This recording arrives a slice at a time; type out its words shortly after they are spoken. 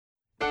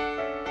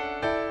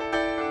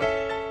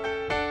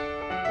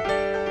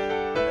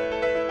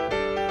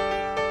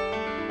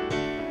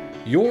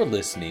You're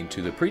listening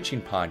to the preaching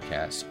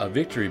podcast of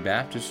Victory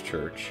Baptist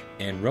Church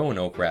in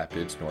Roanoke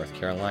Rapids, North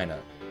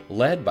Carolina,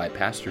 led by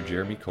Pastor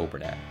Jeremy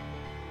Coburnack.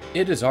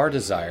 It is our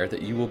desire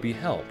that you will be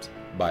helped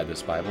by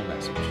this Bible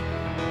message.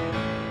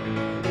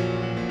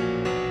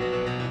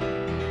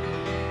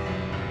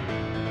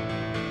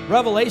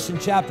 Revelation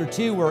chapter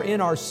 2, we're in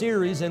our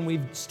series, and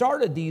we've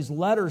started these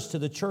letters to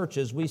the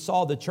churches. We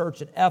saw the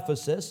church at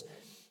Ephesus,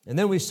 and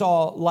then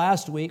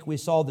last week, we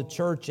saw the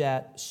church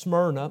at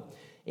Smyrna.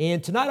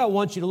 And tonight I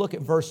want you to look at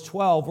verse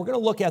 12. We're going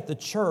to look at the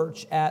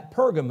church at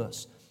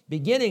Pergamos,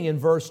 beginning in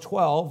verse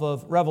 12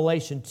 of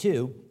Revelation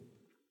 2.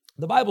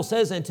 The Bible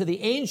says, "And to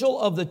the angel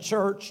of the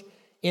church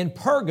in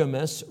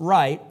Pergamos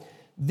write,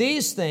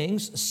 These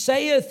things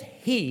saith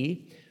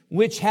he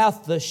which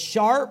hath the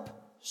sharp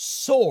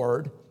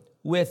sword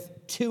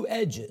with two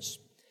edges.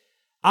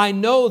 I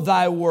know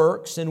thy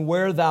works and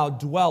where thou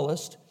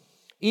dwellest,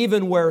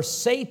 even where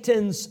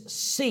Satan's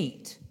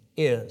seat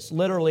is,"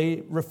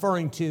 literally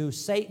referring to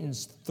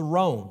Satan's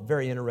throne.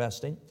 Very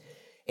interesting.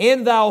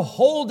 "And thou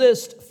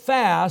holdest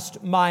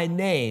fast my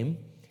name,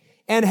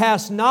 and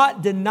hast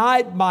not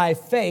denied my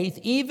faith,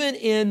 even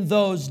in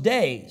those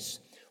days,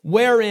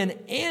 wherein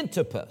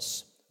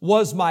Antipas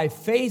was my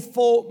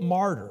faithful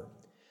martyr,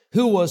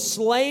 who was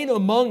slain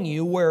among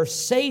you where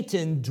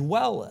Satan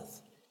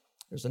dwelleth."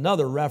 There's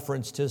another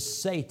reference to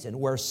Satan,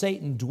 where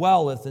Satan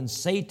dwelleth in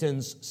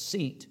Satan's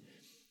seat.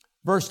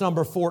 Verse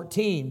number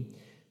 14,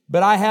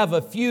 "But I have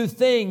a few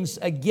things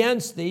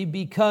against thee,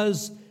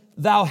 because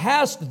thou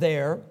hast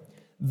there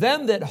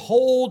them that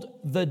hold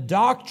the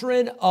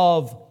doctrine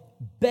of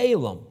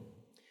Balaam,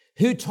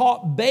 who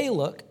taught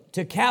Balak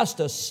to cast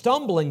a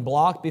stumbling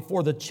block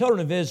before the children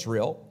of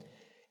Israel."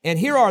 And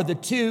here are the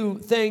two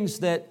things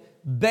that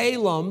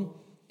Balaam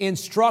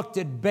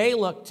instructed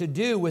Balak to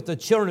do with the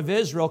children of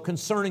Israel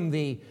concerning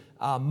the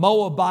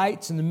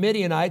Moabites and the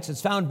Midianites.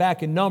 It's found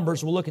back in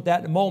Numbers. We'll look at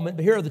that in a moment.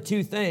 But here are the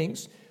two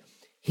things.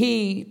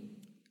 He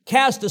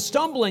cast a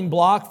stumbling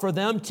block for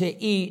them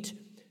to eat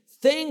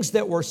things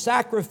that were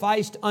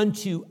sacrificed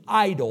unto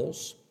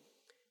idols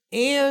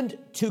and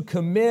to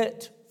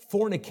commit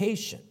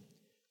fornication.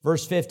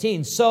 Verse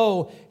 15,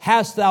 "So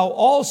hast thou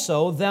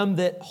also them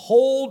that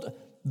hold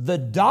the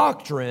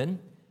doctrine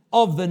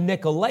of the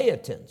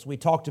Nicolaitans." We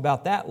talked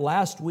about that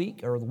last week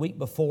or the week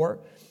before,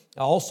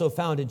 also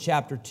found in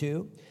chapter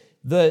 2.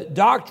 "The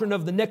doctrine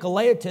of the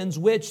Nicolaitans,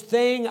 which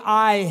thing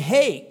I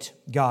hate,"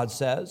 God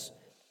says.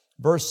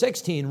 Verse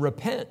 16,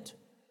 "Repent,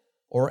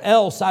 or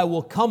else I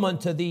will come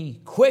unto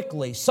thee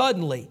quickly,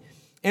 suddenly,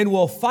 and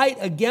will fight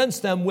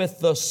against them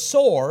with the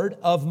sword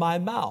of my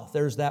mouth."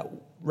 There's that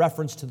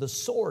reference to the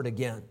sword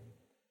again.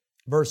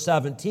 Verse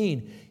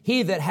 17,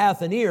 "He that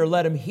hath an ear,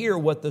 let him hear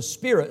what the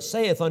Spirit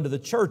saith unto the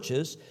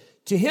churches.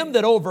 To him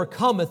that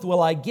overcometh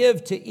will I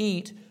give to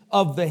eat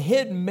of the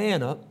hidden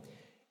manna,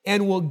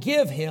 and will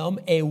give him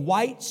a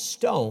white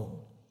stone,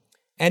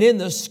 and in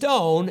the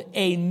stone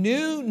a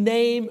new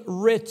name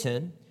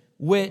written,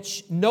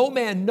 which no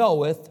man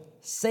knoweth,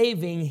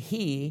 saving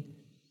he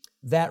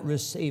that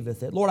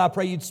receiveth it." Lord, I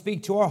pray you'd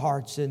speak to our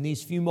hearts in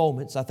these few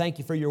moments. I thank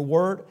you for your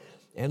word.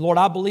 And Lord,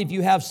 I believe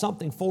you have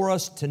something for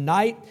us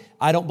tonight.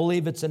 I don't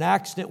believe it's an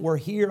accident we're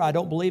here. I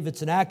don't believe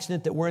it's an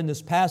accident that we're in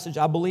this passage.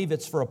 I believe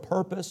it's for a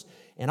purpose.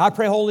 And I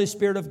pray, Holy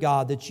Spirit of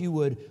God, that you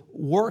would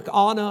work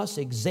on us,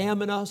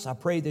 examine us. I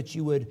pray that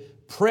you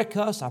would prick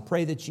us. I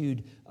pray that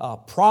you'd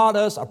prod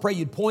us. I pray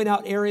you'd point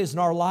out areas in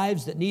our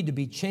lives that need to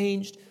be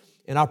changed.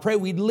 And I pray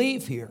we'd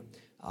leave here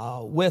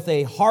with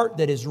a heart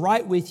that is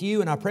right with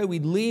you. And I pray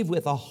we'd leave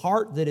with a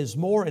heart that is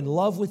more in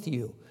love with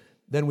you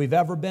than we've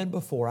ever been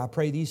before. I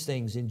pray these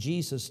things in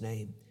Jesus'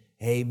 name.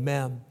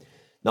 Amen.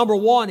 Number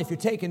one, if you're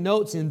taking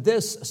notes in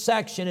this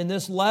section, in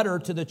this letter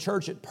to the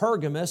church at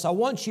Pergamos, I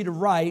want you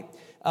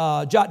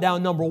to jot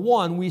down number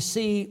one, we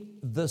see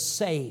the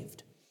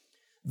saved.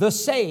 The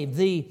saved,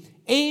 the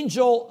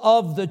angel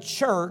of the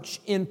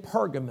church in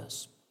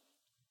Pergamos.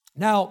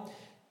 Now,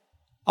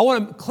 I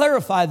want to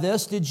clarify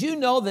this. Did you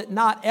know that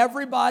not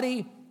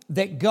everybody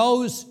that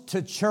goes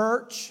to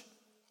church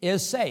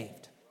is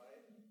saved?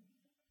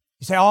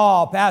 You say,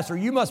 "Oh, Pastor,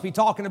 you must be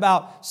talking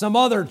about some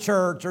other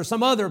church or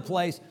some other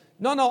place."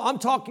 No, I'm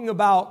talking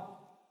about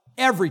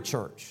every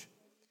church.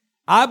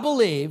 I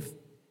believe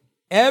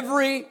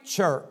every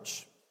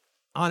church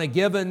on a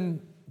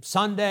given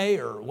Sunday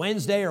or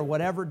Wednesday or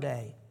whatever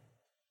day,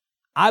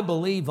 I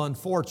believe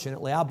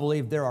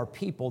there are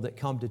people that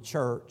come to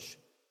church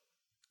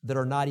that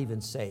are not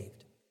even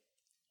saved.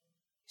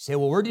 You say,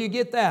 "Well, where do you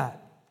get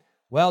that?"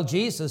 Well,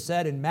 Jesus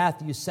said in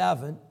Matthew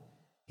 7,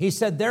 He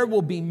said, "There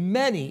will be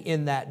many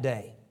in that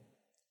day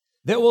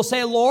that will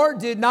say, Lord,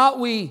 did not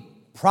we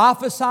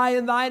prophesy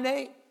in thy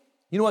name?"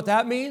 You know what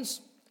that means?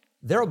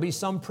 There will be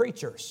some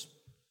preachers.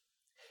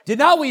 "Did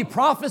not we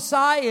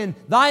prophesy in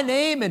thy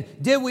name? And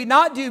did we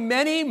not do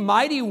many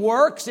mighty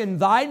works in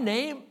thy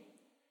name?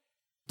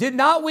 Did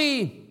not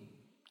we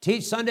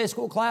teach Sunday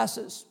school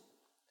classes?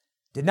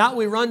 Did not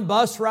we run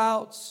bus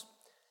routes?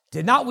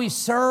 Did not we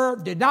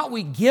serve? Did not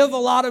we give a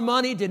lot of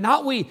money? Did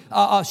not we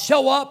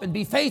show up and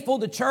be faithful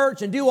to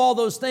church and do all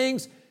those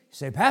things?" You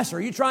say, Pastor,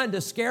 are you trying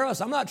to scare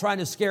us? I'm not trying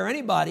to scare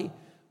anybody,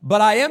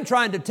 but I am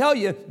trying to tell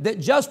you that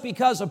just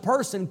because a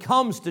person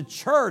comes to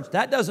church,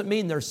 that doesn't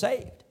mean they're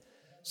saved.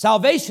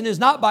 Salvation is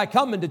not by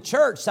coming to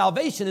church.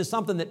 Salvation is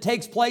something that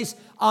takes place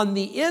on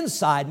the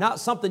inside, not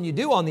something you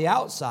do on the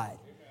outside.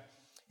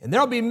 And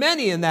there'll be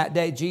many in that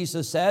day,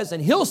 Jesus says,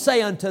 and He'll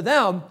say unto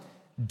them,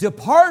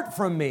 depart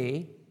from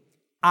me,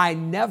 I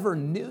never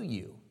knew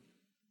you.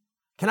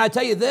 Can I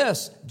tell you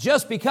this?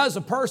 Just because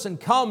a person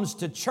comes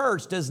to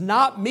church does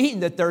not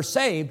mean that they're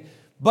saved.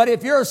 But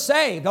if you're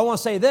saved, I want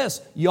to say this,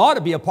 you ought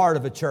to be a part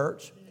of a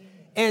church.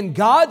 And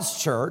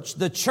God's church,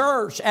 the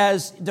church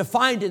as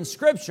defined in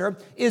Scripture,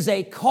 is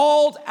a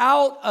called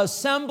out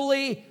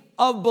assembly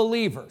of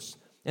believers.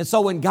 And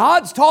so when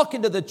God's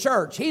talking to the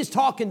church, He's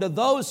talking to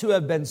those who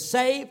have been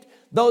saved,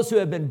 those who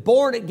have been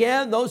born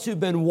again, those who've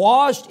been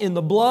washed in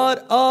the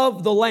blood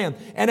of the Lamb.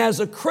 And as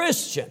a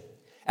Christian,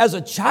 as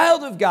a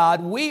child of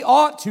God, we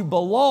ought to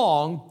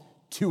belong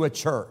to a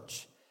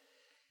church.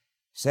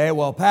 Say,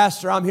 well,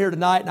 Pastor, I'm here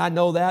tonight and I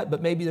know that,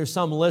 but maybe there's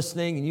some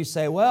listening and you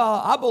say,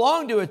 well, I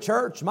belong to a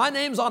church. My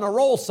name's on a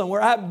roll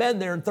somewhere. I haven't been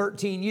there in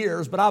 13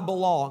 years, but I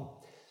belong.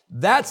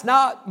 That's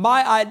not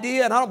my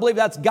idea, and I don't believe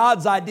that's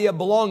God's idea of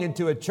belonging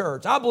to a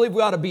church. I believe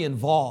we ought to be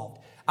involved.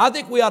 I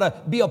think we ought to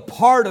be a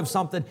part of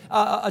something.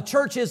 A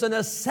church is an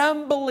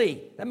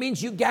assembly. That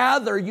means you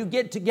gather, you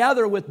get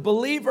together with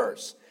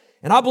believers.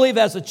 And I believe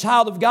as a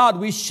child of God,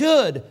 we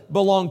should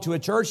belong to a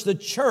church. The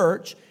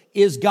church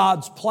is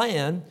God's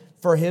plan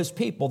for His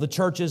people. The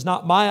church is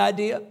not my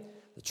idea.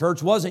 The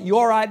church wasn't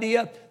your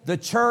idea. The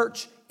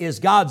church is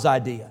God's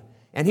idea.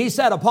 And He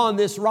said, upon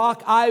this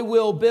rock, I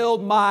will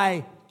build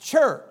my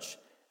church.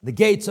 The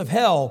gates of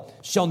hell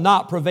shall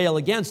not prevail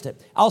against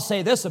it. I'll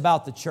say this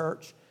about the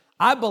church.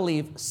 I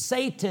believe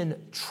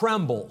Satan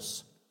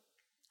trembles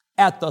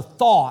at the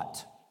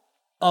thought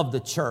of the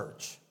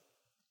church.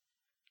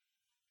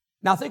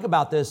 Now think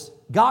about this.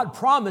 God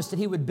promised that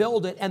He would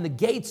build it and the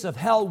gates of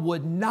hell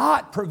would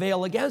not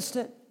prevail against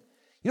it.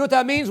 You know what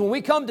that means? When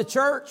we come to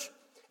church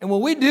and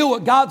when we do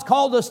what God's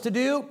called us to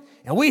do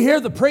and we hear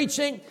the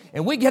preaching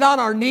and we get on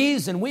our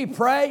knees and we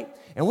pray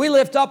and we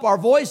lift up our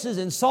voices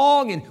in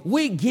song and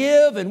we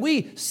give and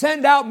we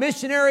send out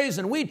missionaries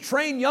and we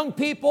train young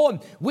people and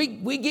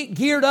we get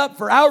geared up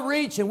for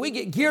outreach and we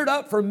get geared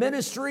up for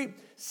ministry,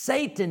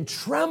 Satan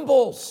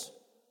trembles.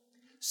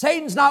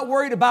 Satan's not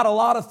worried about a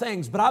lot of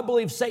things, but I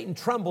believe Satan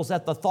trembles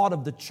at the thought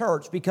of the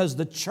church because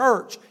the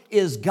church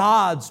is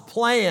God's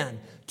plan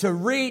to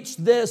reach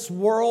this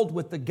world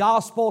with the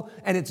gospel,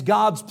 and it's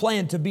God's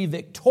plan to be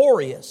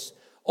victorious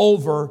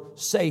over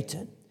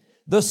Satan.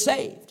 The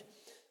saved.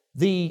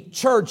 The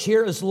church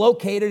here is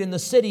located in the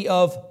city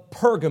of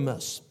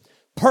Pergamos.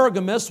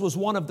 Pergamos was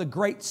one of the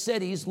great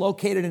cities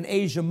located in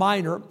Asia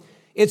Minor.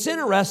 It's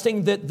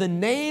interesting that the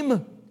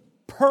name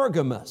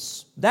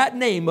Pergamos, that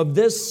name of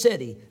this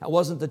city, that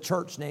wasn't the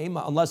church name,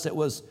 unless it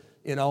was,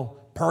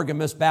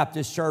 Pergamos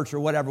Baptist Church or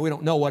whatever. We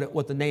don't know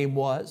what the name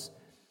was.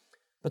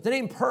 But the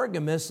name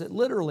Pergamos, it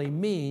literally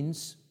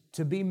means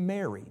to be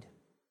married.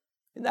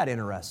 Isn't that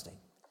interesting?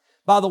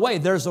 By the way,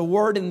 there's a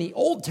word in the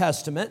Old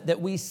Testament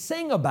that we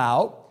sing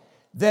about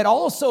that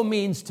also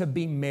means to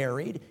be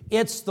married.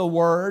 It's the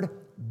word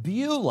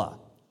Beulah.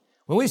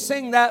 When we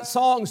sing that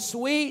song,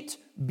 Sweet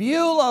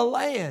Beulah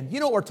Land,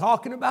 you know what we're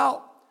talking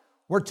about?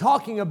 We're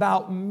talking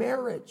about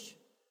marriage.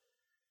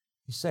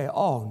 You say,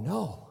 oh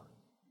no.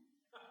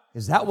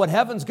 Is that what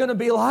heaven's going to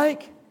be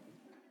like?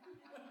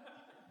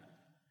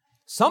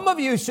 Some of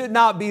you should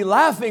not be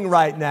laughing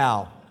right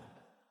now.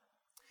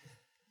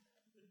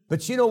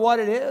 But you know what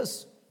it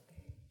is?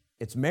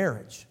 It's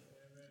marriage.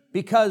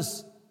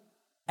 Because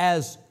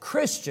as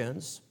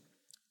Christians,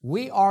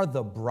 we are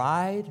the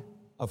bride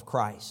of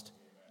Christ.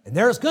 And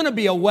there's going to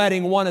be a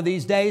wedding one of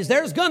these days.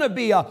 There's going to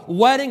be a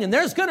wedding and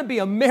there's going to be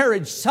a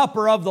marriage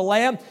supper of the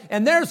Lamb.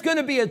 And there's going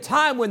to be a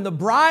time when the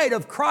bride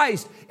of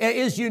Christ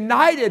is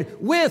united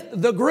with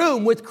the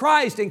groom, with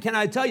Christ. And can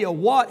I tell you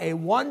what a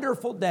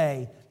wonderful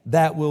day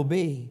that will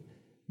be.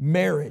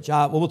 Marriage.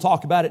 We'll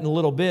talk about it in a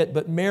little bit,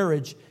 but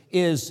marriage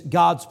is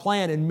God's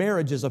plan, and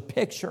marriage is a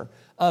picture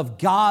of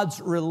God's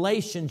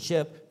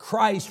relationship,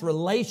 Christ's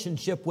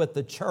relationship with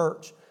the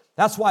church.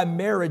 That's why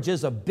marriage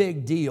is a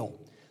big deal.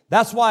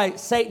 That's why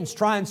Satan's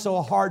trying so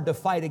hard to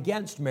fight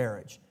against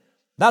marriage.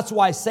 That's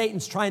why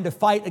Satan's trying to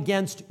fight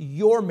against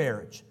your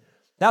marriage.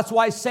 That's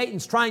why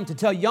Satan's trying to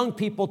tell young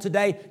people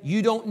today,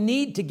 you don't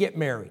need to get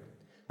married.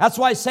 That's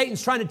why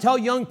Satan's trying to tell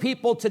young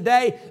people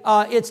today,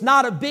 it's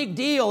not a big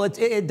deal.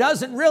 It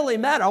doesn't really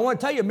matter. I want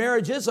to tell you,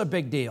 marriage is a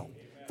big deal.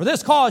 For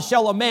this cause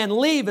shall a man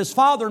leave his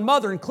father and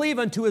mother and cleave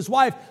unto his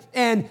wife,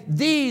 and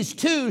these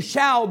two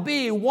shall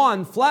be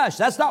one flesh.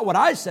 That's not what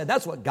I said.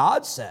 That's what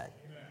God said.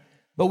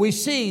 But we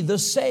see the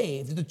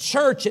saved, the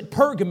church at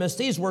Pergamos,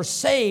 these were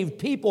saved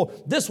people.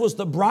 This was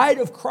the bride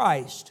of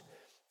Christ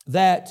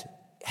that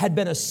had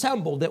been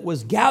assembled, that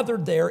was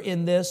gathered there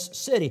in this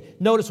city.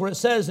 Notice what it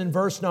says in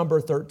verse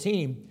number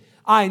 13.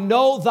 I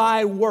know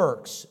thy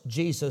works,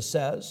 Jesus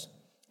says,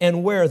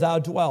 and where thou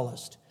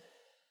dwellest.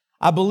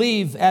 I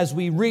believe as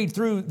we read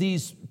through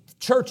these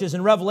churches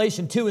in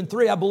Revelation 2 and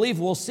 3, I believe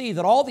we'll see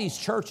that all these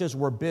churches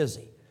were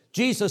busy.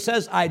 Jesus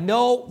says, I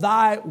know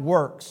thy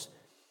works.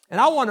 And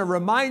I want to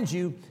remind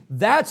you,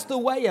 that's the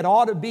way it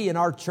ought to be in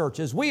our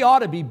churches. We ought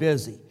to be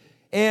busy.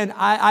 And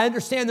I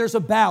understand there's a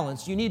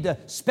balance. You need to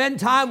spend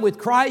time with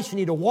Christ. You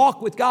need to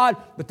walk with God.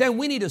 But then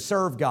we need to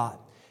serve God.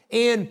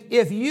 And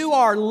if you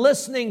are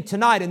listening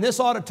tonight in this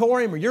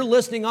auditorium or you're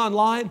listening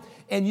online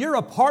and you're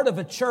a part of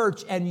a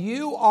church and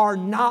you are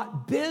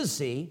not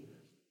busy,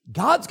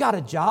 God's got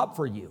a job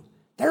for you.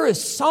 There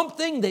is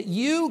something that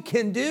you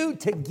can do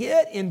to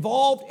get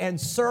involved and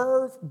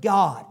serve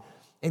God.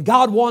 And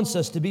God wants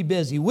us to be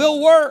busy.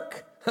 We'll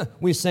work,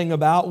 we sing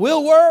about.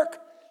 We'll work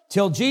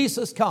till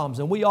Jesus comes,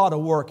 and we ought to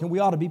work, and we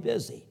ought to be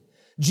busy.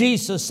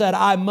 Jesus said,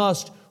 I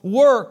must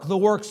work the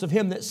works of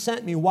him that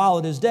sent me while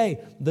it is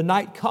day. The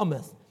night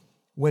cometh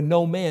when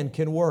no man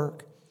can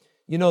work.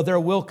 You know, there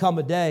will come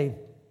a day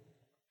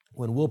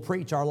when we'll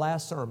preach our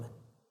last sermon.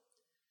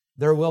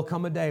 There will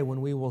come a day when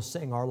we will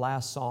sing our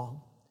last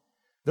song.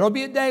 There will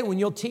be a day when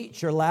you'll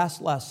teach your last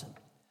lesson.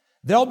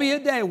 There'll be a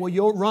day where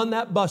you'll run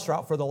that bus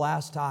route for the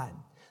last time.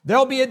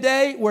 There'll be a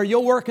day where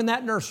you'll work in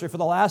that nursery for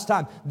the last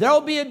time.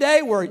 There'll be a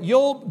day where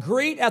you'll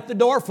greet at the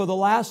door for the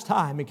last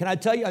time. And can I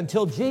tell you,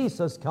 until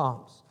Jesus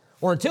comes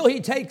or until he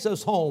takes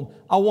us home,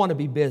 I want to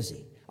be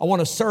busy. I want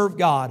to serve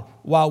God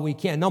while we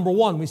can. Number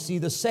one, we see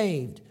the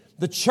saved,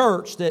 the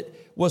church that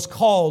was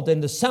called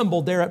and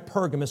assembled there at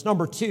Pergamos.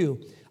 Number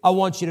two, I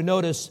want you to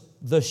notice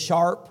the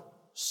sharp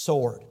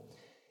sword.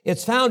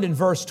 It's found in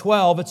verse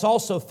 12. It's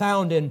also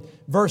found in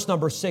verse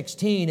number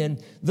 16.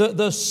 And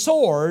the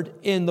sword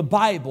in the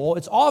Bible,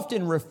 it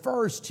often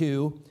refers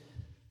to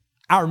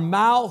our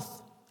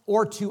mouth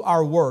or to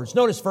our words.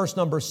 Notice verse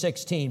number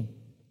 16.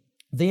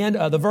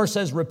 The verse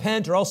says,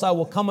 repent, or else I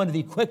will come unto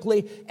thee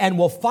quickly and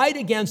will fight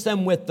against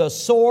them with the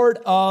sword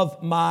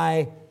of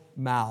my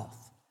mouth.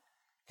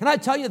 Can I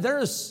tell you,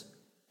 there's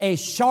a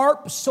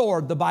sharp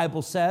sword, the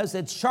Bible says.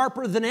 It's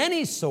sharper than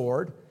any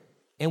sword.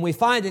 And we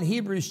find in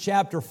Hebrews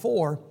chapter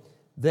 4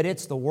 that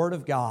it's the Word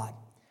of God.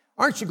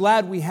 Aren't you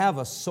glad we have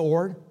a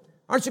sword?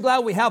 Aren't you glad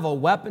we have a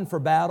weapon for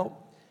battle?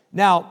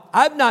 Now,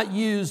 I've not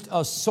used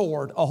a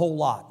sword a whole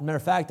lot. As a matter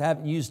of fact, I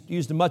haven't used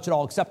it much at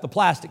all except the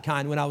plastic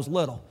kind when I was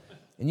little.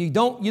 And you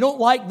don't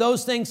like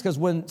those things because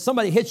when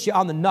somebody hits you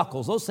on the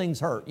knuckles, those things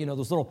hurt. You know,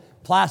 those little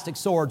plastic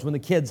swords when the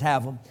kids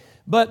have them.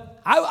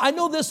 But I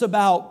know this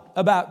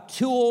about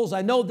tools.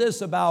 I know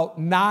this about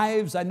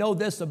knives. I know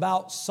this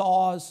about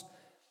saws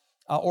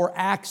or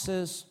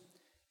axes.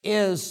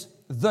 Is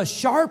the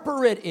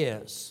sharper it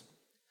is,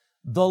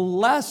 the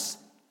less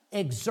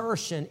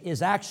exertion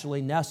is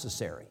actually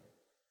necessary.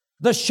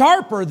 The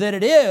sharper that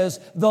it is,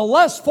 the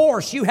less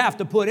force you have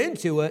to put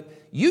into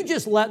it. You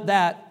just let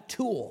that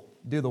tool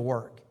do the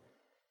work.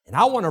 And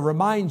I want to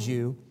remind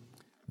you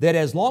that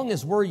as long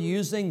as we're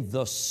using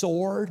the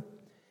sword,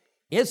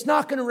 it's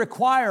not going to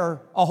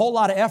require a whole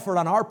lot of effort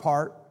on our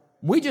part.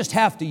 We just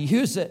have to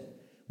use it.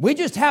 We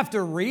just have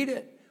to read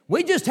it.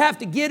 We just have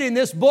to get in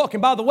this book.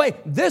 And by the way,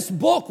 this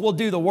book will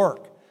do the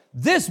work.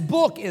 This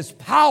book is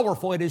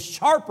powerful. It is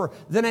sharper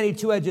than any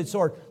two-edged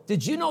sword.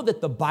 Did you know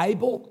that the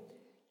Bible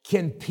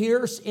can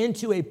pierce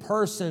into a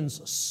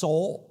person's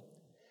soul?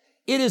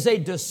 It is a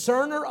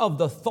discerner of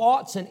the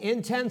thoughts and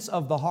intents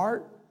of the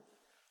heart.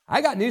 I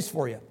got news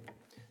for you.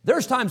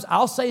 There's times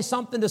I'll say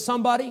something to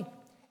somebody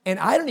and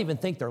I don't even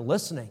think they're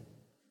listening.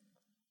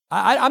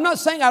 I'm not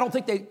saying I don't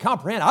think they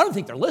comprehend. I don't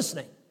think they're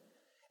listening.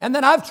 And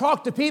then I've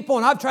talked to people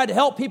and I've tried to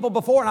help people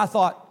before and I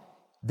thought,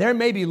 they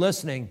may be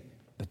listening,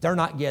 but they're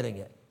not getting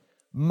it.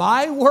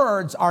 My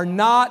words are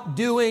not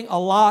doing a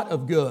lot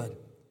of good.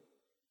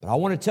 But I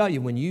want to tell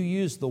you, when you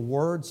use the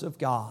words of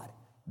God,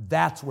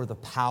 that's where the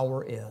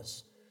power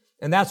is.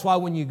 And that's why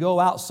when you go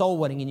out soul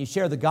winning and you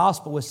share the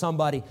gospel with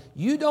somebody,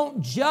 you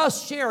don't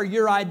just share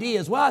your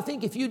ideas. Well, I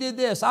think if you did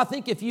this, I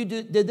think if you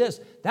did this.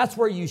 That's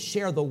where you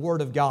share the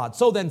word of God.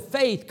 So then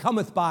faith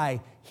cometh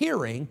by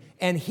hearing,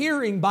 and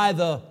hearing by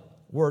the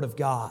word of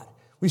God.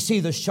 We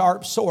see the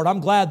sharp sword. I'm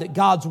glad that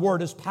God's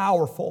word is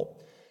powerful.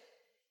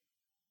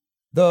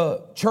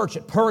 The church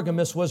at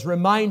Pergamos was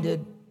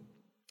reminded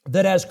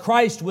that as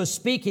Christ was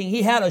speaking,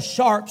 he had a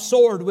sharp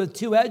sword with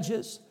two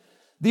edges.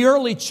 The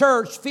early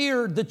church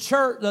feared the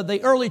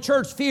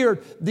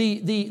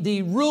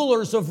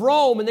rulers of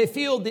Rome, and they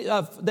feared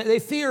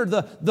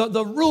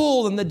the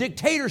rule and the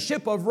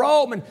dictatorship of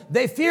Rome, and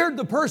they feared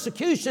the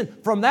persecution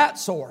from that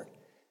sword.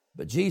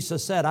 But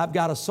Jesus said, I've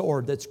got a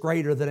sword that's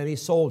greater than any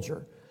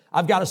soldier.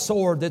 I've got a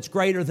sword that's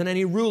greater than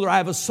any ruler. I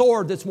have a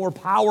sword that's more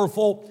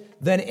powerful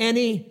than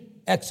any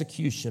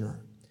executioner.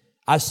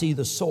 I see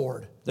the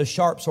sword, the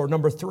sharp sword.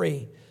 Number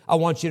 3, I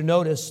want you to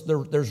notice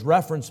there's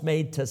reference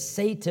made to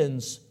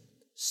Satan's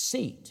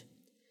seat.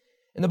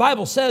 And the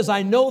Bible says,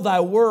 I know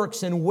thy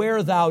works and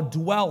where thou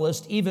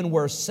dwellest, even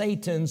where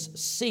Satan's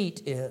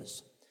seat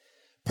is.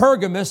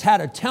 Pergamos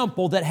had a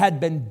temple that had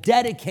been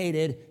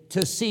dedicated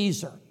to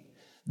Caesar.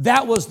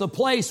 That was the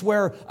place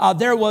where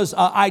there was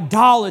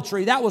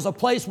idolatry. That was a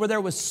place where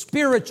there was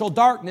spiritual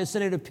darkness.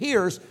 And it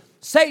appears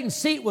Satan's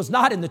seat was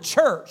not in the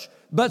church,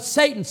 but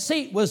Satan's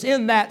seat was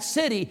in that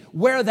city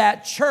where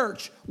that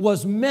church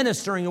was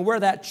ministering and where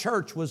that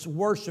church was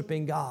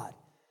worshiping God.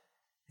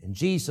 And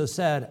Jesus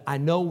said, I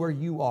know where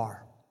you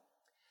are.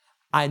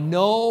 I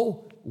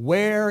know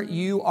where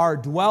you are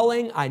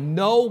dwelling. I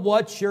know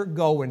what you're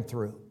going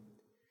through.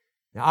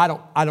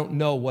 Now, I don't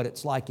know what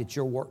it's like at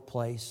your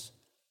workplace,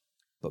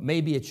 but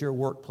maybe at your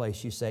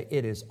workplace you say,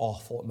 it is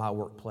awful at my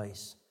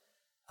workplace.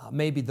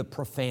 Maybe the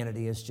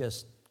profanity is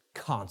just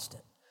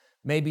constant.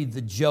 Maybe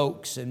the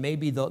jokes and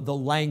maybe the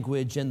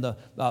language and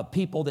the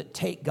people that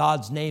take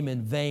God's name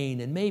in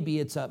vain. And maybe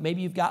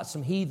you've got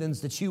some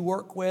heathens that you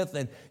work with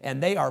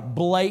and they are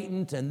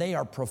blatant and they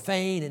are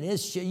profane and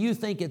you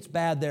think it's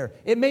bad there.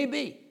 It may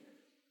be.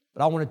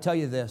 But I want to tell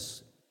you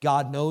this.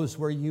 God knows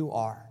where you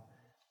are.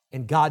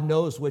 And God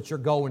knows what you're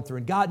going through.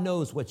 And God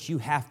knows what you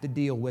have to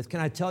deal with.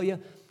 Can I tell you,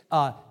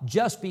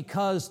 just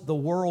because the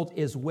world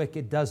is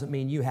wicked doesn't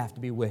mean you have to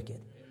be wicked.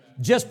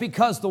 Just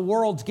because the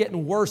world's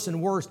getting worse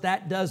and worse,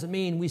 that doesn't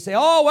mean we say,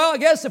 oh, well, I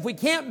guess if we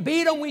can't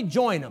beat them, we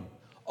join them.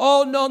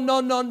 Oh,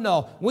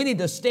 no. We need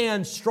to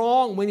stand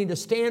strong. We need to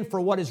stand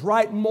for what is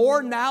right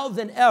more now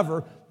than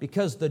ever,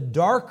 because the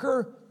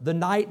darker the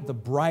night, the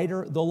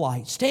brighter the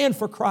light. Stand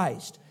for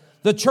Christ.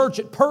 The church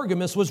at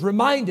Pergamos was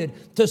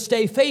reminded to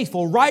stay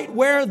faithful right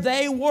where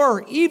they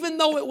were, even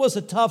though it was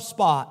a tough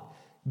spot.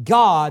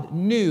 God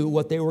knew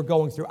what they were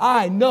going through.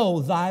 I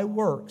know thy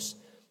works,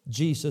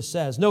 Jesus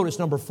says. Notice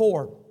number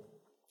 4.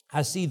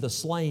 I see the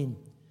slain.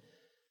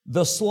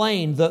 The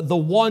slain, the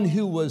one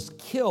who was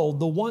killed,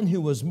 the one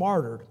who was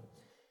martyred.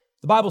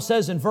 The Bible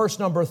says in verse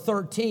number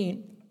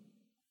 13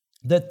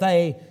 that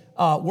they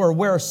were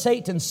where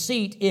Satan's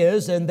seat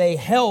is, and they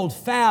held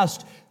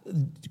fast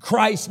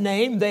Christ's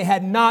name. They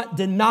had not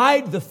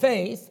denied the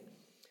faith.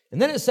 And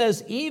then it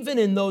says, even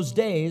in those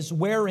days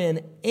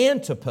wherein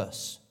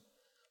Antipas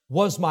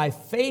was my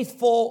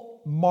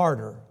faithful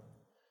martyr,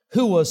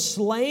 who was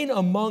slain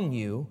among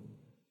you,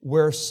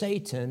 where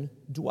Satan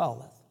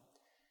dwelleth.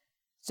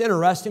 It's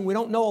interesting. We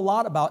don't know a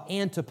lot about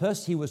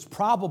Antipas. He was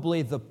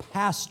probably the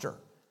pastor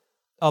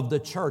of the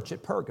church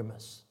at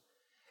Pergamos.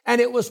 And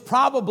it was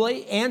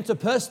probably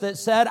Antipas that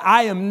said,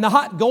 I am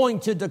not going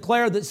to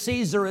declare that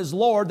Caesar is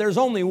Lord. There's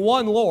only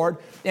one Lord,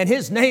 and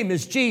his name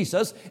is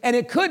Jesus. And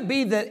it could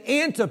be that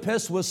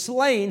Antipas was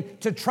slain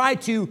to try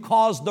to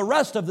cause the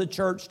rest of the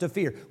church to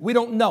fear. We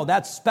don't know.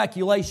 That's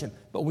speculation.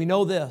 But we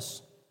know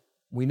this.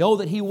 We know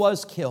that he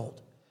was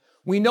killed.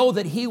 We know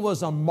that he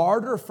was a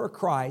martyr for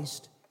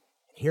Christ.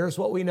 Here's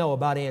what we know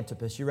about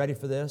Antipas. You ready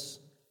for this?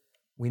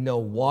 We know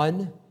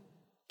one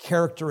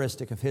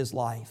characteristic of his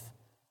life.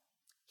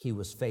 He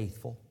was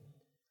faithful.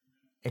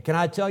 And can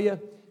I tell you,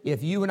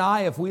 if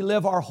we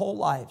live our whole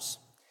lives,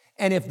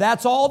 and if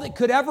that's all that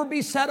could ever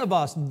be said of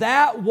us,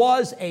 that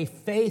was a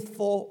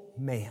faithful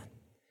man.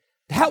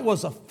 That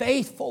was a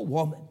faithful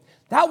woman.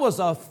 That was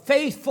a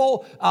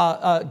faithful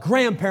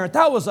grandparent.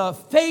 That was a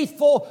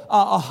faithful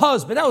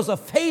husband. That was a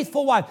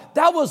faithful wife.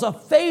 That was a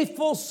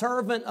faithful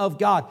servant of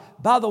God.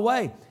 By the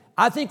way,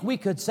 I think we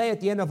could say at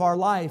the end of our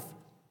life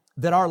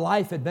that our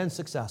life had been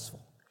successful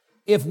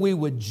if we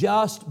would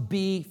just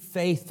be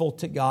faithful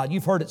to God.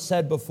 You've heard it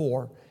said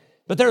before,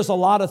 but there's a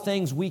lot of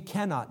things we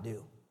cannot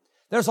do.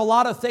 There's a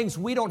lot of things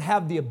we don't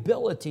have the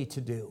ability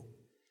to do,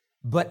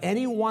 but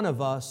any one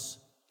of us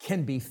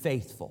can be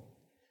faithful.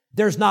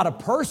 There's not a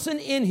person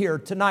in here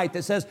tonight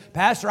that says,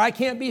 Pastor, I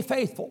can't be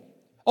faithful.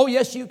 Oh,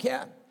 yes, you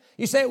can.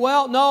 You say,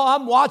 well, no,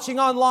 I'm watching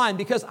online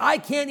because I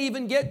can't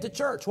even get to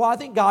church. Well, I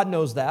think God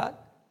knows that.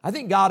 I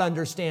think God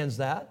understands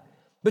that.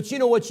 But you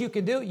know what you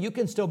can do? You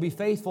can still be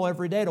faithful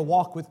every day to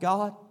walk with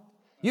God.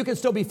 You can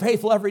still be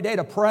faithful every day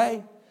to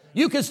pray.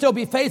 You can still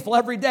be faithful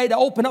every day to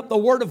open up the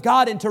Word of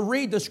God and to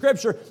read the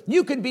Scripture.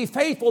 You can be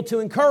faithful to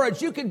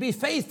encourage. You can be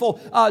faithful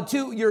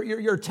to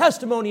your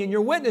testimony and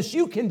your witness.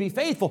 You can be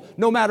faithful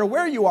no matter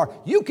where you are.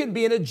 You can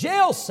be in a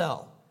jail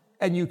cell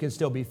and you can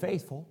still be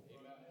faithful.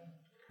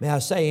 May I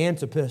say,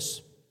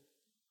 Antipas,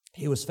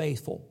 he was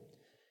faithful.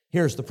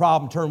 Here's the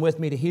problem. Turn with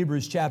me to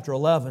Hebrews chapter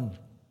 11.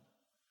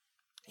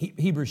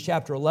 Hebrews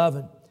chapter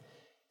 11.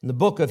 In the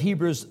book of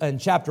Hebrews in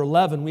chapter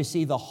 11, we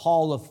see the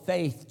Hall of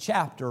Faith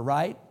chapter,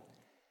 right?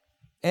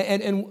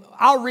 And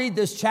I'll read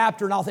this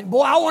chapter and I'll think,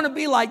 boy, I want to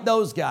be like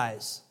those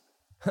guys.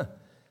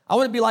 I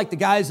want to be like the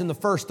guys in the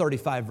first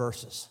 35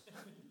 verses.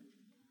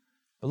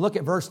 But look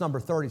at verse number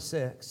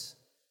 36.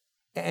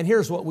 And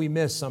here's what we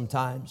miss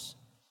sometimes.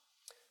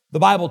 The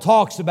Bible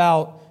talks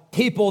about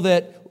people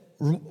that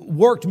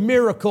worked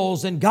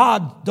miracles and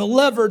God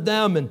delivered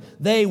them and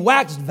they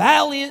waxed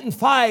valiant in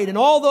fight and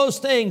all those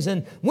things.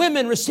 And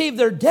women received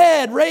their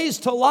dead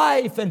raised to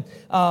life. And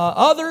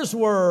others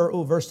were,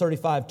 verse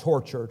 35,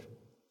 tortured.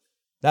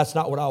 That's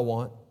not what I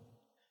want.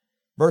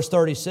 Verse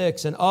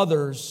 36, and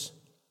others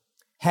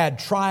had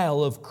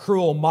trial of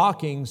cruel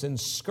mockings and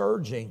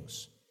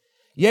scourgings.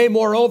 Yea,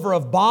 moreover,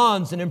 of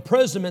bonds and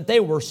imprisonment, they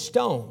were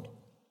stoned.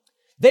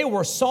 They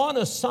were sawn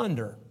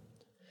asunder.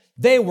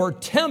 They were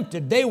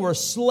tempted. They were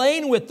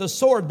slain with the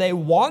sword. They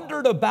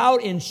wandered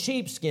about in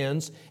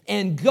sheepskins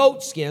and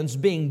goatskins,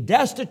 being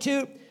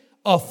destitute,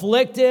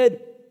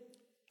 afflicted,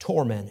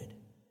 tormented,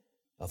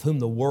 of whom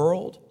the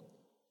world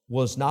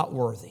was not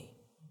worthy.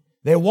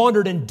 They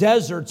wandered in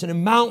deserts and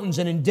in mountains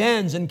and in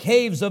dens and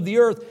caves of the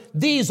earth.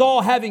 These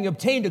all, having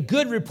obtained a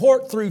good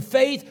report through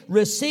faith,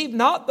 received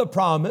not the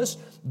promise,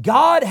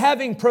 God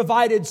having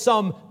provided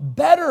some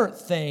better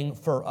thing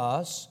for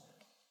us,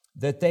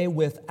 that they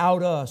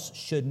without us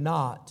should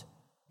not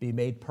be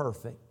made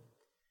perfect.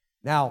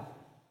 Now,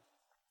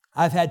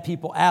 I've had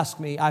people ask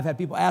me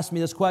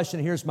this question,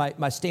 and here's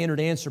my standard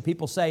answer.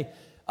 People say,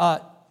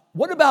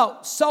 what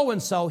about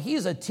so-and-so?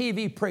 He's a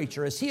TV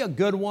preacher. Is he a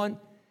good one?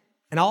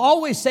 And I'll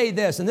always say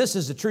this, and this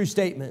is a true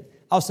statement.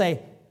 I'll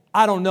say,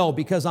 I don't know,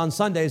 because on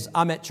Sundays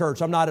I'm at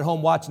church. I'm not at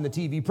home watching the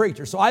TV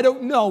preacher, so I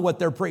don't know what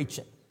they're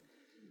preaching.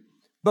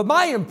 But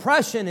my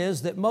impression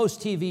is that most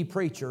TV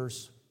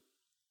preachers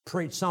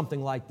preach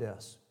something like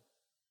this.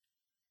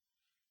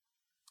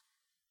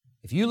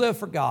 If you live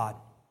for God,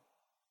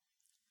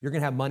 you're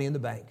going to have money in the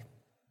bank.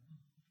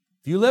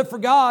 If you live for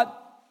God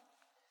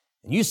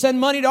and you send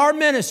money to our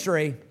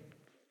ministry,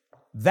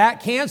 that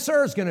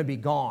cancer is going to be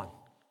gone.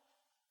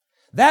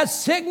 That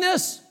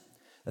sickness,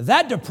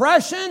 that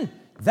depression,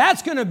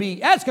 that's going to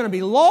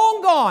be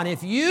long gone.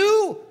 If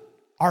you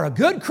are a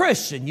good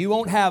Christian, you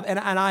won't have, and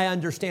I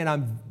understand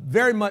I'm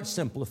very much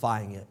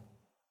simplifying it.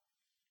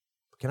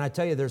 But can I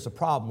tell you there's a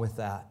problem with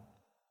that?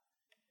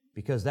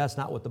 Because that's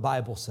not what the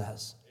Bible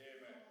says.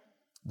 Amen.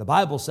 The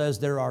Bible says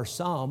there are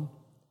some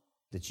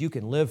that you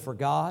can live for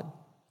God,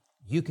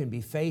 you can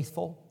be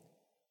faithful,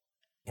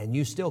 and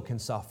you still can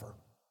suffer.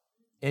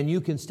 And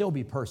you can still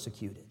be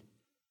persecuted.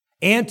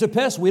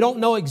 Antipas, we don't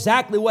know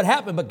exactly what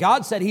happened, but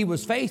God said he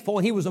was faithful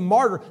and he was a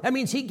martyr. That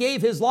means he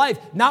gave his life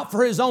not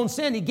for his own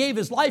sin. He gave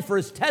his life for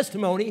his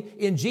testimony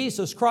in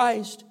Jesus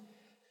Christ.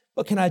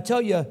 But can I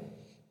tell you,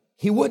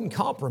 he wouldn't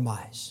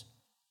compromise.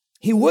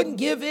 He wouldn't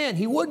give in.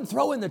 He wouldn't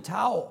throw in the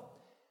towel.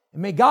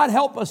 And may God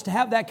help us to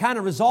have that kind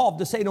of resolve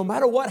to say, no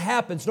matter what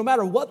happens, no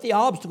matter what the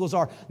obstacles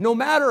are, no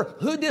matter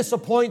who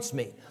disappoints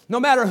me, no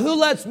matter who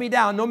lets me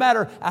down, no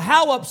matter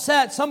how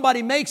upset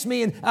somebody makes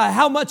me and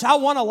how much I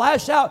want to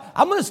lash out,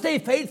 I'm going to stay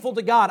faithful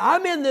to God.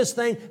 I'm in this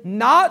thing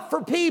not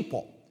for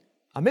people.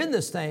 I'm in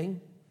this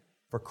thing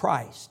for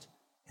Christ.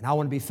 And I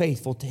want to be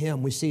faithful to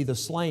Him. We see the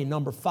slain,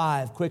 number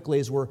 5, quickly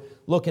as we're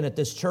looking at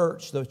this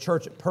church, the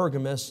church at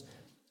Pergamos.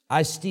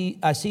 I see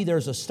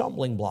there's a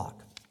stumbling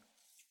block.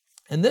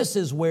 And this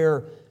is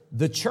where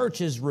the church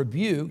is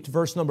rebuked,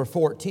 verse number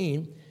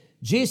 14.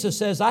 Jesus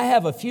says, I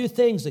have a few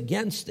things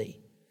against thee,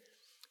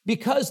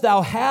 because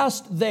thou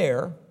hast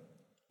there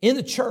in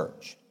the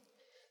church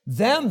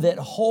them that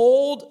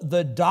hold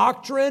the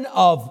doctrine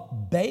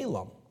of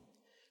Balaam,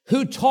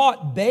 who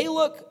taught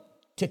Balak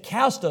to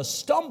cast a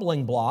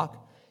stumbling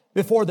block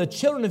before the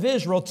children of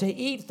Israel to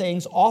eat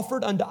things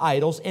offered unto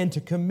idols and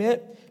to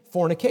commit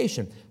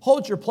fornication.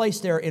 Hold your place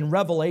there in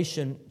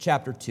Revelation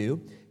chapter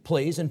 2,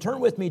 please, and turn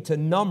with me to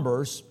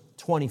Numbers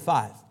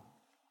 25.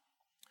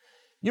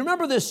 You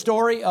remember this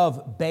story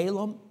of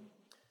Balaam?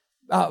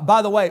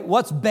 By the way,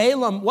 what's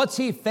Balaam? What's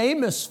he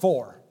famous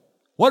for?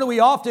 What do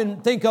we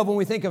often think of when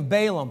we think of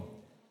Balaam?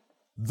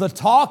 The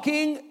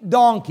talking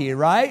donkey,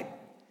 right?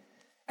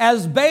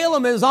 As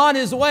Balaam is on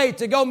his way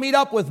to go meet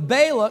up with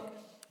Balak,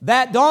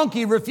 that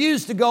donkey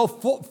refused to go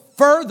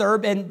further,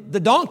 and the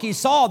donkey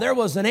saw there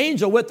was an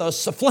angel with a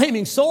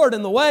flaming sword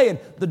in the way, and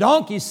the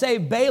donkey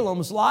saved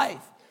Balaam's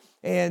life.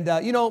 And,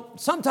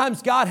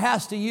 sometimes God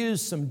has to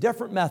use some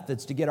different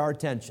methods to get our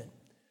attention.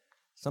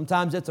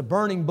 Sometimes it's a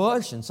burning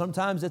bush, and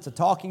sometimes it's a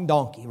talking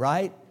donkey,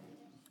 right?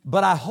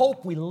 But I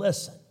hope we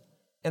listen,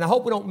 and I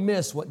hope we don't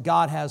miss what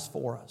God has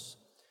for us.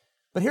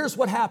 But here's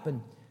what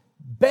happened.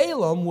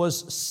 Balaam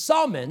was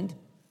summoned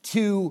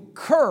to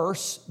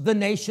curse the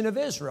nation of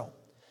Israel.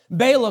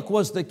 Balak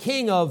was the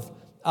king of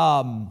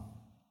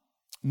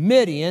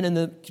Midian, and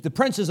the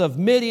princes of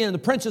Midian and the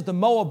princes of the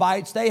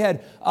Moabites, they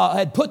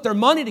had put their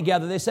money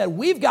together. They said,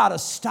 we've got to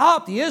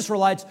stop the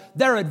Israelites.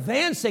 They're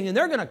advancing and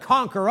they're going to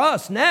conquer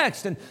us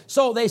next. And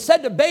so they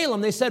said to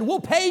Balaam, they said,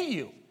 we'll pay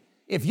you.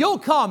 If you'll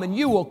come and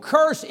you will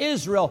curse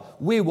Israel,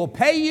 we will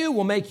pay you.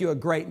 We'll make you a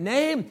great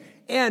name.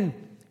 And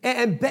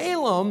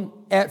Balaam,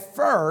 at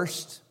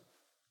first,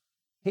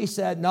 he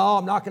said, no,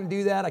 I'm not going to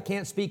do that. I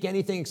can't speak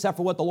anything except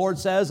for what the Lord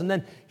says. And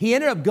then he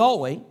ended up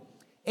going.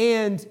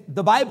 And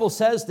the Bible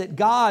says that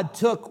God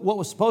took what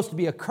was supposed to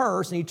be a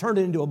curse and He turned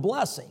it into a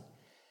blessing.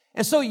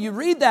 And so you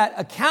read that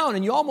account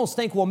and you almost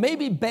think, well,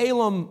 maybe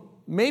Balaam,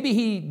 maybe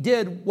he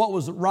did what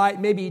was right,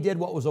 maybe he did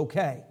what was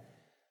okay.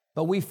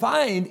 But we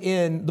find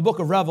in the book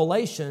of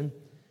Revelation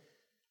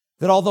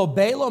that although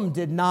Balaam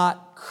did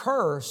not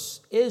curse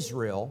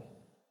Israel,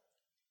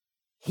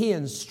 he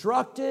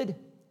instructed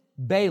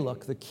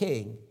Balak, the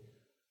king,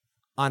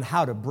 on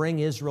how to bring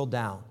Israel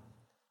down.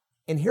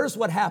 And here's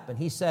what happened.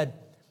 He said,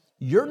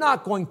 you're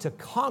not going to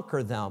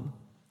conquer them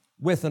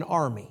with an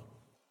army.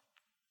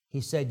 He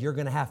said, you're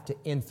going to have to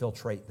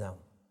infiltrate them.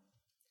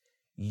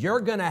 You're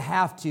going to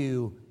have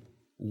to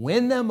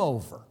win them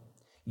over.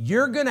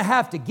 You're going to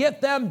have to get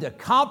them to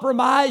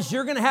compromise.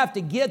 You're going to have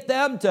to get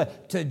them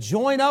to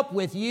join up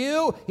with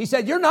you. He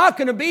said, you're not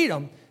going to beat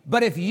them,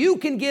 But if you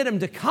can get them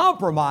to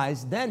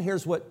compromise, then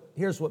here's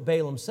what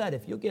Balaam said.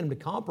 If you'll get them to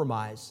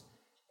compromise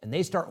and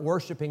they start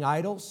worshiping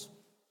idols,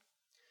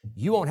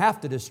 you won't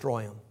have to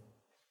destroy them.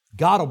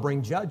 God will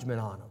bring judgment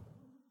on them.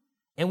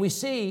 And we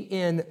see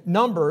in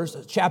Numbers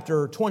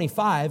chapter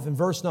 25 and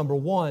verse number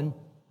 1,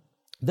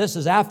 this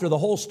is after the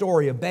whole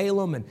story of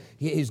Balaam, and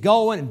he's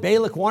going, and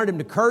Balak wanted him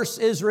to curse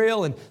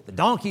Israel, and the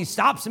donkey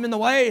stops him in the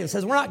way and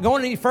says, we're not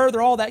going any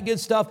further, all that good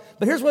stuff.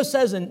 But here's what it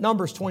says in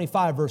Numbers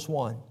 25, verse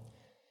 1.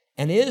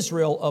 And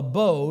Israel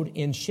abode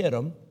in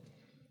Shittim,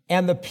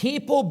 and the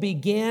people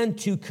began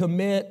to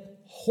commit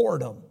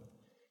whoredom.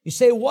 You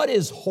say, what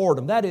is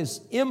whoredom? That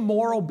is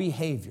immoral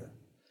behavior.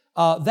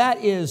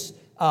 That is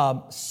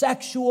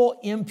sexual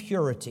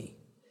impurity.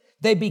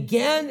 They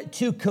began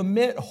to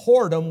commit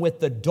whoredom with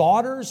the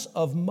daughters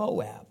of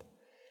Moab.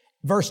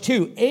 Verse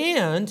 2,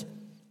 and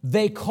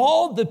they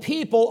called the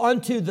people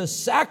unto the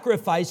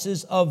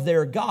sacrifices of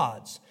their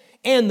gods,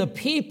 and the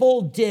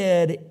people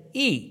did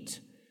eat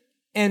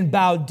and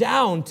bowed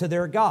down to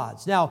their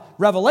gods. Now,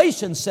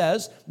 Revelation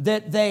says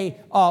that they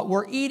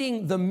were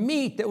eating the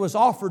meat that was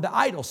offered to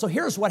idols. So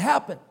here's what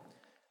happened.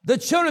 The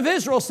children of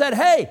Israel said,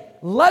 hey,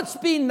 let's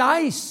be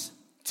nice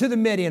to the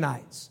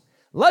Midianites.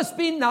 Let's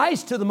be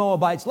nice to the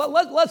Moabites.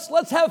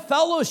 Let's have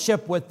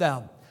fellowship with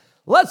them.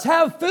 Let's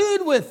have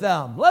food with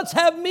them. Let's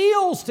have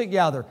meals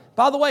together.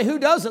 By the way, who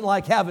doesn't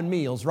like having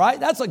meals, right?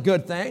 That's a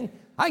good thing.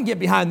 I can get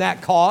behind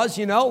that cause,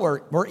 you know.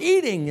 We're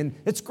eating and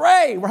it's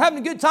great. We're having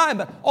a good time.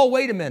 But, oh,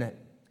 wait a minute.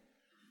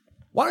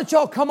 Why don't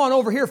y'all come on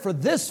over here for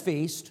this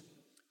feast?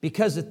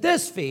 Because at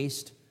this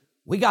feast,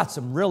 we got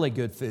some really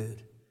good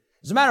food.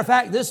 As a matter of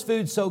fact, this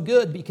food's so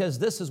good because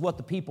this is what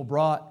the people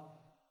brought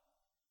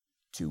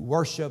to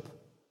worship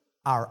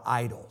our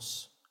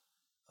idols.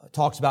 It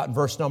talks about in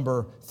verse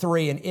number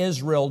 3, and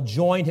Israel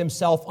joined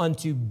himself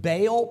unto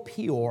Baal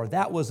Peor.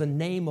 That was a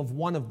name of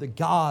one of the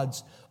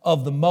gods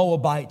of the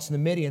Moabites and the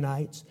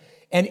Midianites.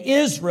 And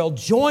Israel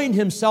joined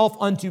himself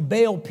unto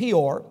Baal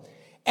Peor,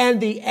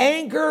 and the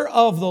anger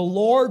of the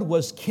Lord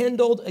was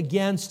kindled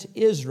against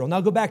Israel.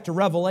 Now go back to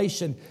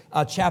Revelation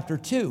chapter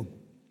 2.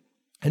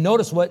 And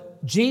notice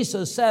what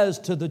Jesus says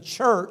to the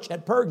church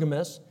at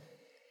Pergamos.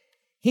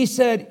 He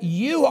said,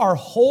 you are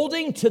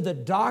holding to the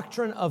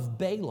doctrine of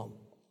Balaam.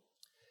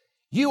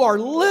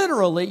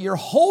 You're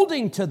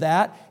holding to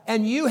that,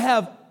 and you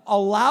have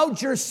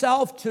allowed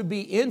yourself to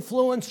be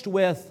influenced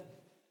with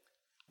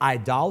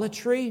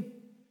idolatry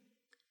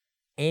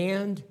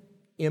and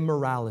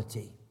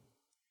immorality.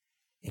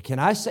 And can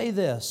I say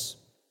this?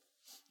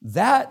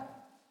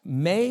 That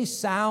may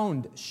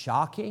sound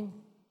shocking,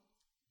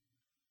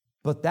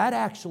 but that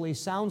actually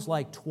sounds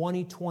like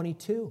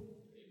 2022.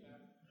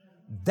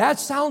 That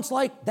sounds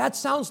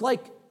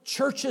like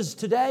churches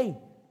today.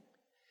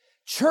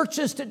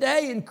 Churches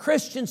today and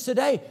Christians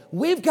today,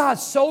 we've got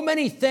so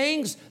many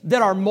things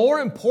that are more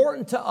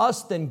important to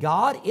us than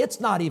God. It's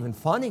not even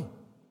funny.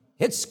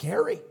 It's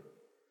scary.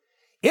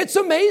 It's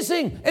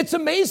amazing. It's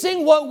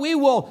amazing what we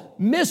will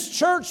miss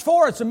church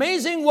for. It's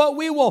amazing what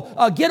we will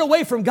get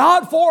away from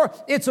God for.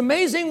 It's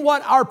amazing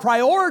what our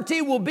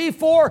priority will be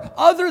for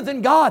other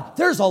than God.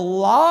 There's a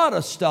lot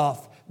of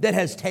stuff that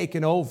has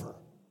taken over.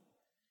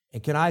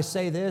 And can I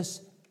say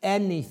this?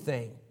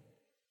 Anything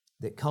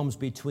that comes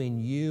between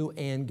you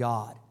and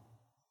God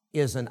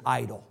is an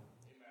idol.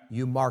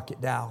 You mark it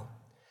down.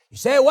 You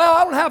say, well,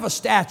 I don't have a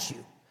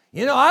statue.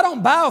 You know, I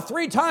don't bow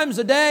 3 times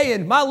a day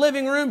in my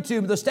living room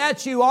to the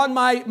statue on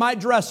my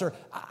dresser.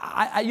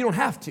 You don't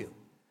have to.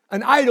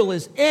 An idol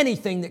is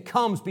anything that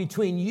comes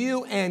between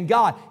you and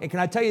God. And can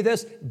I tell you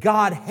this?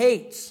 God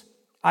hates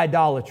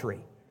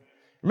idolatry.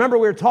 Remember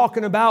we were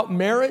talking about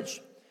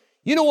marriage?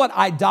 You know what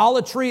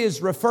idolatry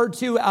is referred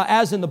to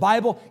as in the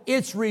Bible?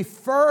 It's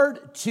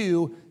referred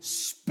to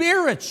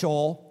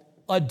spiritual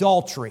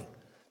adultery.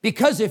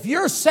 Because if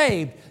you're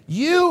saved,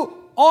 you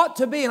ought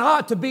to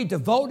be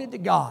devoted to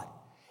God.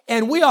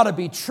 And we ought to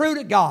be true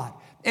to God.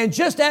 And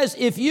just as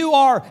if you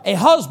are a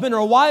husband or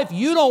a wife,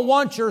 you don't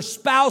want your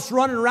spouse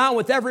running around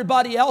with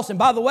everybody else. And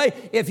by the way,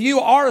 if you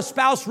are a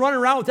spouse running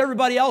around with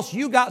everybody else,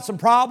 you got some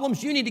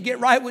problems. You need to get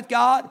right with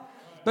God.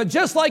 But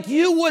just like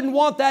you wouldn't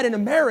want that in a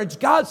marriage,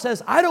 God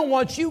says, I don't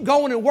want you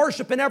going and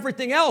worshiping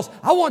everything else.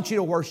 I want you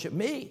to worship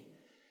me.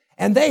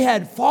 And they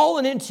had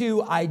fallen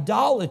into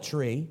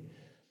idolatry,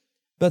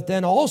 but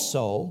then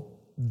also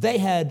they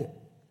had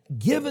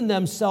given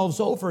themselves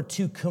over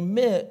to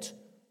commit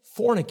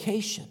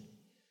fornication.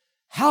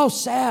 How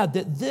sad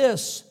that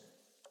this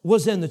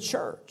was in the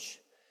church.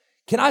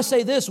 Can I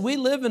say this? We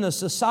live in a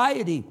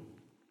society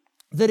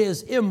that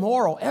is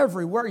immoral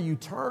everywhere you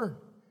turn.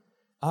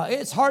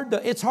 It's hard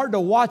to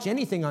watch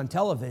anything on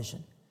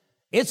television.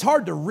 It's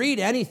hard to read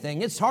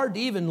anything. It's hard to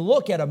even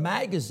look at a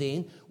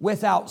magazine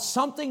without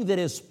something that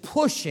is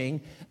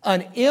pushing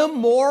an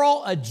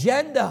immoral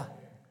agenda.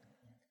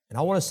 And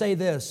I want to say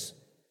this,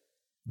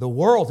 the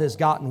world has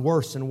gotten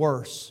worse and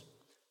worse,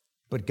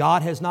 but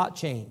God has not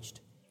changed.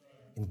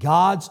 And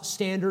God's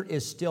standard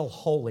is still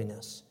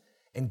holiness.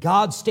 And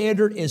God's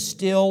standard is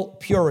still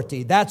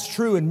purity. That's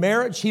true in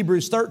marriage.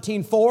 Hebrews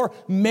 13:4,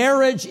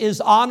 marriage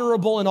is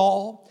honorable in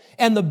all.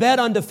 and the bed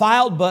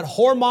undefiled, but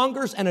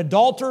whoremongers and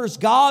adulterers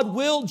God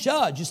will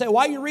judge. You say,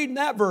 why are you reading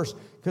that verse?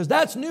 Because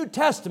that's New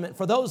Testament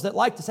for those that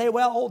like to say,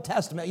 well, Old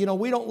Testament,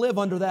 we don't live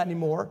under that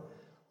anymore.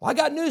 Well, I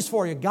got news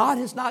for you. God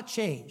has not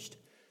changed.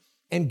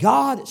 And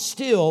God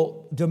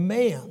still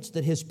demands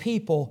that His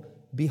people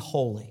be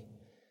holy. You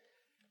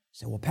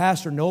say, well,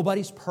 Pastor,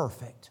 nobody's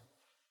perfect.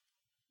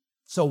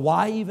 So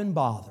why even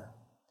bother?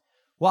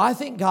 Well, I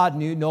think God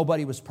knew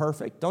nobody was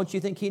perfect. Don't you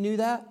think He knew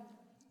that?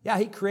 Yeah,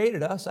 He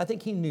created us. I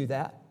think He knew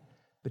that.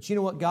 But you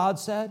know what God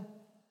said?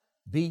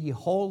 Be ye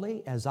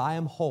holy as I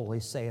am holy,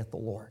 saith the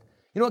Lord.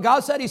 You know what God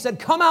said? He said,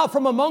 come out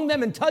from among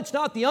them and touch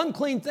not the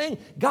unclean thing.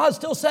 God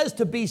still says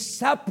to be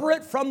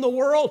separate from the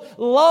world.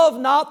 Love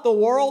not the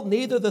world,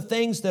 neither the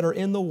things that are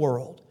in the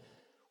world.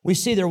 We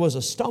see there was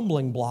a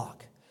stumbling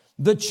block.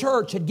 The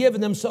church had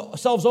given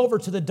themselves over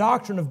to the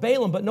doctrine of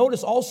Balaam. But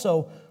notice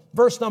also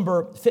verse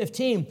number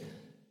 15.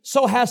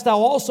 So hast thou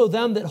also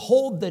them that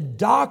hold the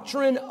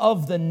doctrine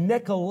of the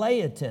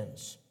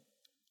Nicolaitans,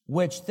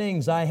 which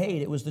things I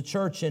hate. It was the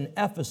church in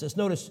Ephesus.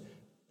 Notice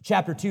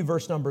chapter 2,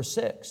 verse number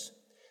 6.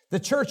 The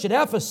church at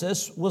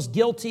Ephesus was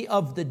guilty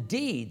of the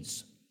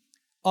deeds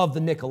of the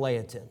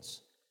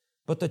Nicolaitans,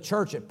 but the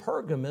church at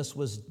Pergamos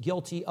was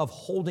guilty of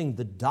holding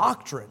the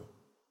doctrine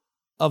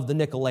of the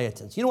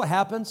Nicolaitans. You know what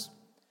happens?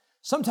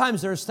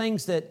 Sometimes there's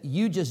things that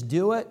you just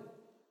do it,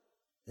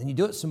 and you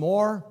do it some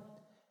more,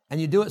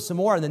 and you do it some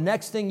more, and the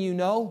next thing you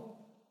know,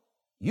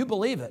 you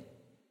believe it.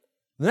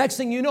 The next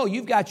thing you know,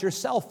 you've got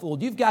yourself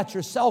fooled. You've got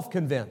yourself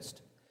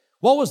convinced.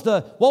 What was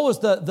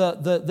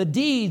the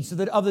deeds of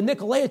the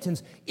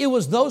Nicolaitans? It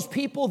was those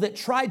people that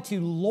tried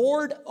to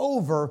lord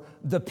over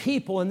the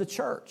people in the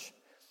church.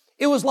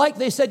 It was like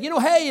they said,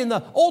 hey, in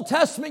the Old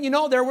Testament,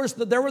 there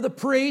were the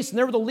priests and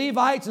there were the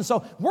Levites, and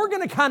so we're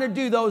going to kind of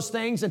do those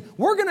things, and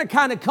we're going to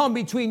kind of come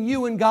between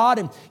you and God,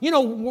 and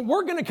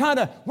we're going to kind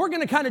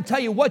of tell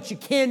you what you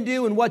can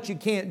do and what you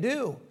can't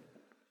do.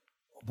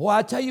 Boy,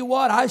 I tell you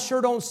what, I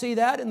sure don't see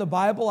that in the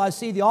Bible. I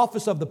see the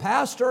office of the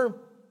pastor.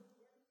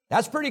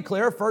 That's pretty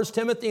clear, 1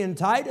 Timothy and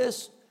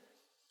Titus.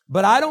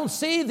 But I don't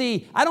see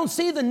the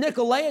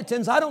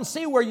Nicolaitans. I don't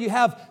see where you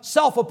have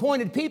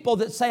self-appointed people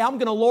that say, I'm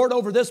going to lord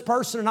over this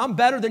person and I'm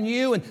better than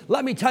you and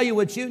let me tell you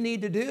what you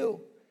need to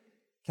do.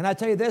 Can I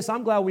tell you this?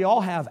 I'm glad we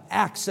all have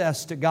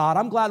access to God.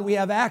 I'm glad we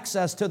have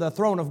access to the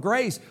throne of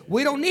grace.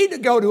 We don't need to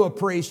go to a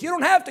priest. You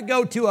don't have to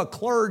go to a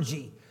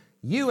clergy.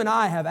 You and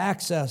I have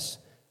access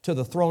to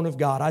the throne of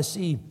God. I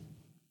see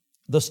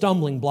the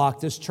stumbling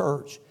block, this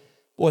church.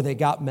 Boy, they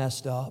got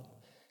messed up.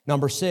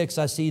 Number 6,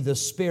 I see the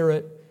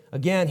Spirit.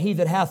 Again, he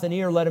that hath an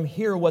ear, let him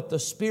hear what the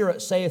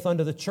Spirit saith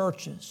unto the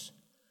churches.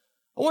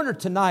 I wonder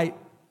tonight,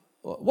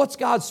 what's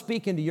God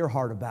speaking to your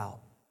heart about?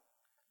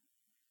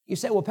 You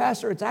say, well,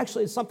 Pastor,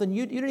 it's something,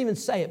 you didn't even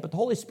say it, but the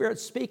Holy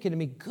Spirit's speaking to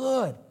me.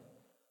 Good.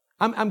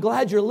 I'm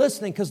glad you're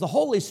listening because the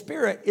Holy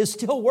Spirit is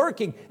still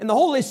working and the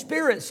Holy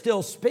Spirit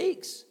still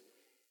speaks.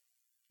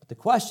 But the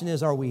question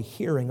is, are we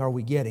hearing? Are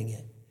we getting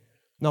it?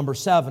 Number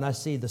 7, I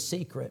see the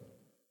secret.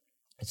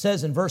 It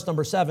says in verse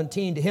number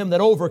 17, to him that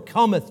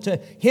overcometh, to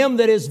him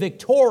that is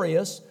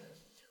victorious,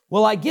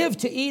 will I give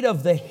to eat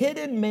of the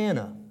hidden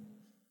manna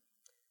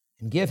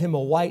and give him a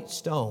white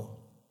stone.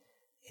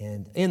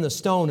 And in the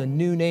stone, a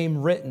new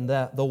name written,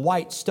 the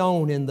white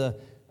stone in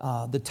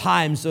the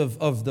times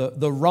of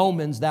the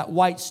Romans, that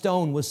white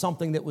stone was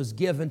something that was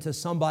given to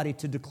somebody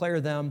to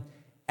declare them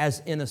as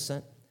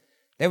innocent.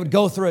 They would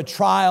go through a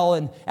trial,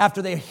 and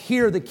after they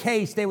hear the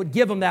case, they would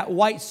give them that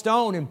white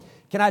stone. And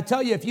can I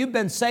tell you, if you've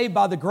been saved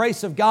by the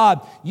grace of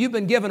God, you've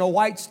been given a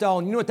white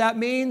stone. You know what that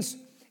means?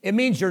 It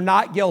means you're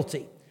not guilty.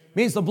 It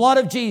means the blood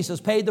of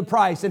Jesus paid the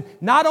price. And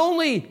not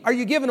only are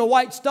you given a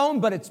white stone,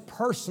 but it's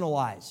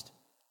personalized.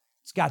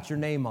 It's got your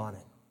name on it.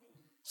 It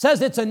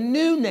says it's a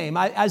new name.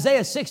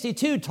 Isaiah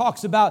 62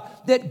 talks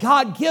about that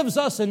God gives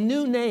us a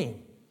new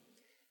name.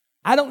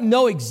 I don't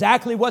know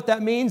exactly what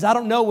that means. I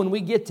don't know when we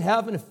get to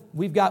heaven if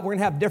we're going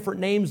to have different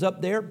names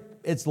up there.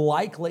 It's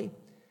likely.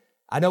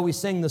 I know we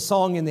sing the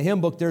song in the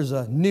hymn book, there's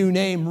a new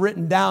name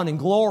written down in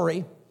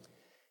glory.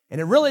 And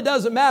it really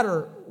doesn't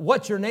matter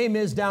what your name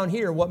is down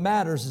here. What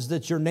matters is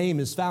that your name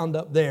is found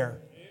up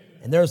there.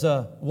 And there's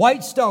a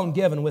white stone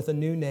given with a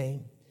new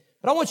name.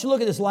 But I want you to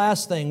look at this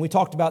last thing. We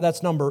talked about,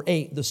 that's number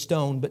 8, the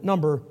stone. But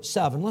number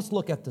 7, let's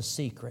look at the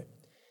secret.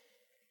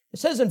 It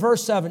says in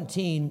verse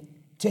 17,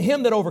 to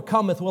him that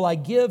overcometh will I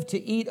give to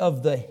eat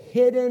of the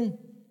hidden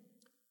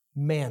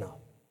manna.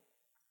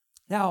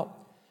 Now,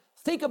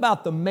 think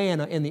about the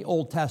manna in the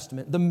Old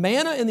Testament. The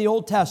manna in the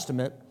Old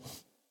Testament,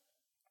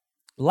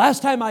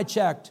 last time I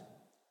checked,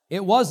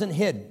 it wasn't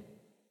hidden.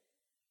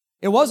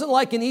 It wasn't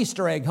like an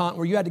Easter egg hunt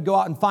where you had to go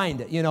out and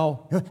find it,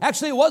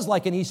 Actually, it was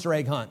like an Easter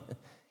egg hunt.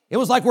 It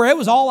was like where it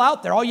was all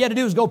out there. All you had to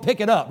do was go pick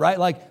it up, right?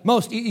 Like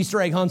most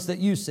Easter egg hunts that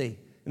you see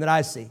and that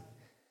I see.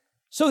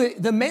 So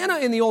the manna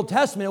in the Old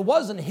Testament, it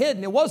wasn't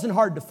hidden. It wasn't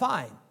hard to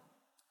find.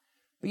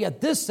 But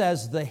yet this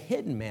says the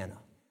hidden manna.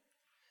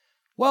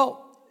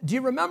 Well, do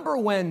you remember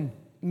when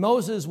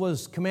Moses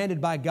was commanded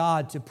by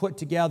God to put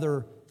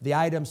together the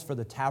items for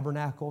the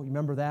tabernacle? You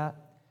remember that?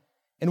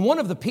 And one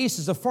of the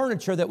pieces of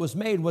furniture that was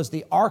made was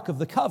the Ark of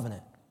the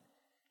Covenant.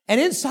 And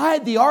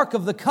inside the Ark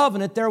of the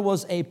Covenant, there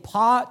was a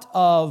pot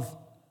of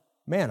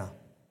manna.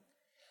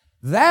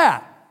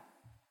 That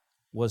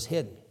was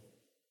hidden.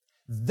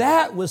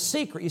 That was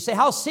secret. You say,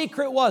 how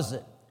secret was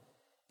it?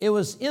 It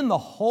was in the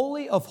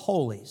Holy of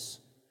Holies,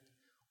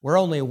 where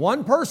only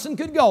one person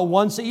could go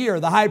once a year,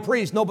 the high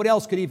priest. Nobody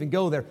else could even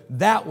go there.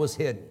 That was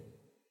hidden.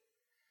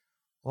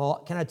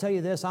 Well, can I tell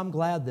you this? I'm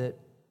glad that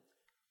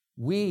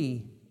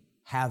we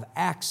have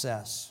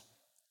access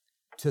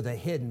to the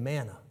hidden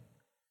manna.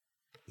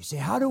 You say,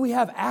 how do we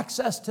have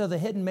access to the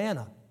hidden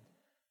manna?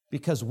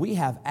 Because we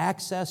have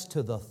access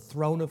to the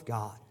throne of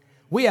God.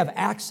 We have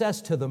access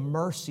to the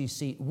mercy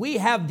seat. We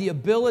have the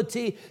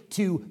ability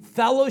to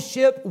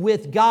fellowship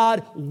with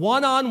God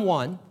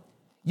one-on-one.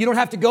 You don't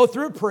have to go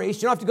through a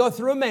priest. You don't have to go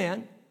through a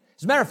man.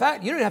 As a matter of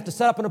fact, you don't have to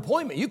set up an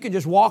appointment. You can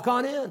just walk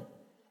on in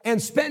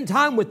and spend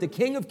time with the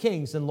King of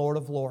Kings and Lord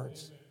of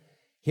Lords.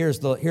 Here's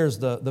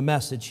the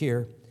message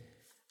here.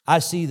 I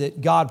see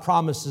that God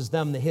promises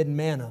them the hidden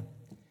manna.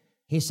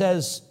 He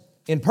says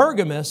in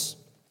Pergamos,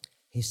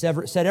 he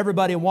said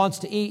everybody wants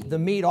to eat the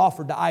meat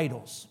offered to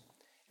idols.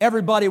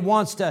 Everybody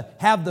wants to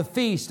have the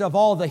feast of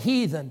all the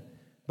heathen.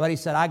 But he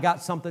said, I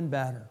got something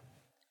better.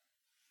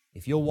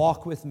 If you'll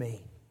walk with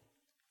me,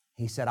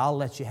 he said, I'll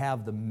let you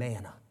have the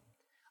manna.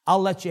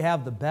 I'll let you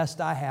have the best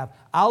I have.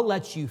 I'll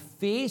let you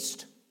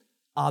feast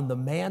on the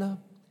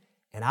manna.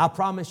 And I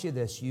promise you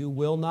this, you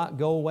will not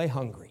go away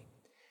hungry.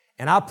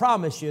 And I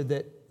promise you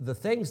that the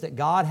things that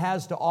God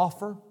has to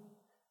offer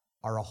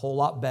are a whole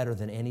lot better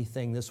than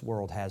anything this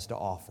world has to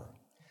offer.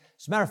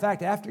 As a matter of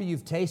fact, after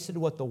you've tasted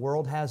what the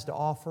world has to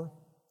offer,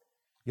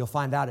 you'll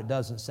find out it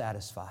doesn't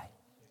satisfy.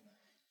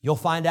 You'll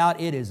find out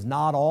it is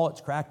not all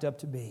it's cracked up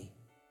to be.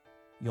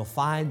 You'll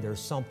find there's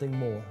something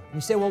more. And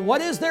you say, well,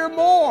 what is there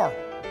more?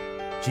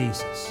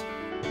 Jesus.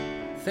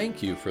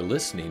 Thank you for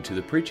listening to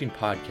the preaching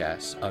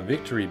podcast of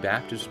Victory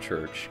Baptist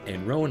Church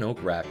in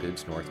Roanoke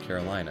Rapids, North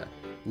Carolina,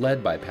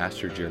 led by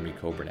Pastor Jeremy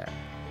Coburnett.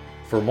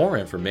 For more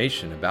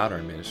information about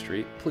our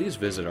ministry, please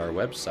visit our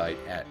website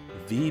at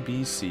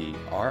vbcrr.org.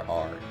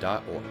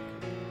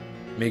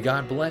 May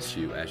God bless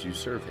you as you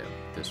serve Him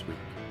this week.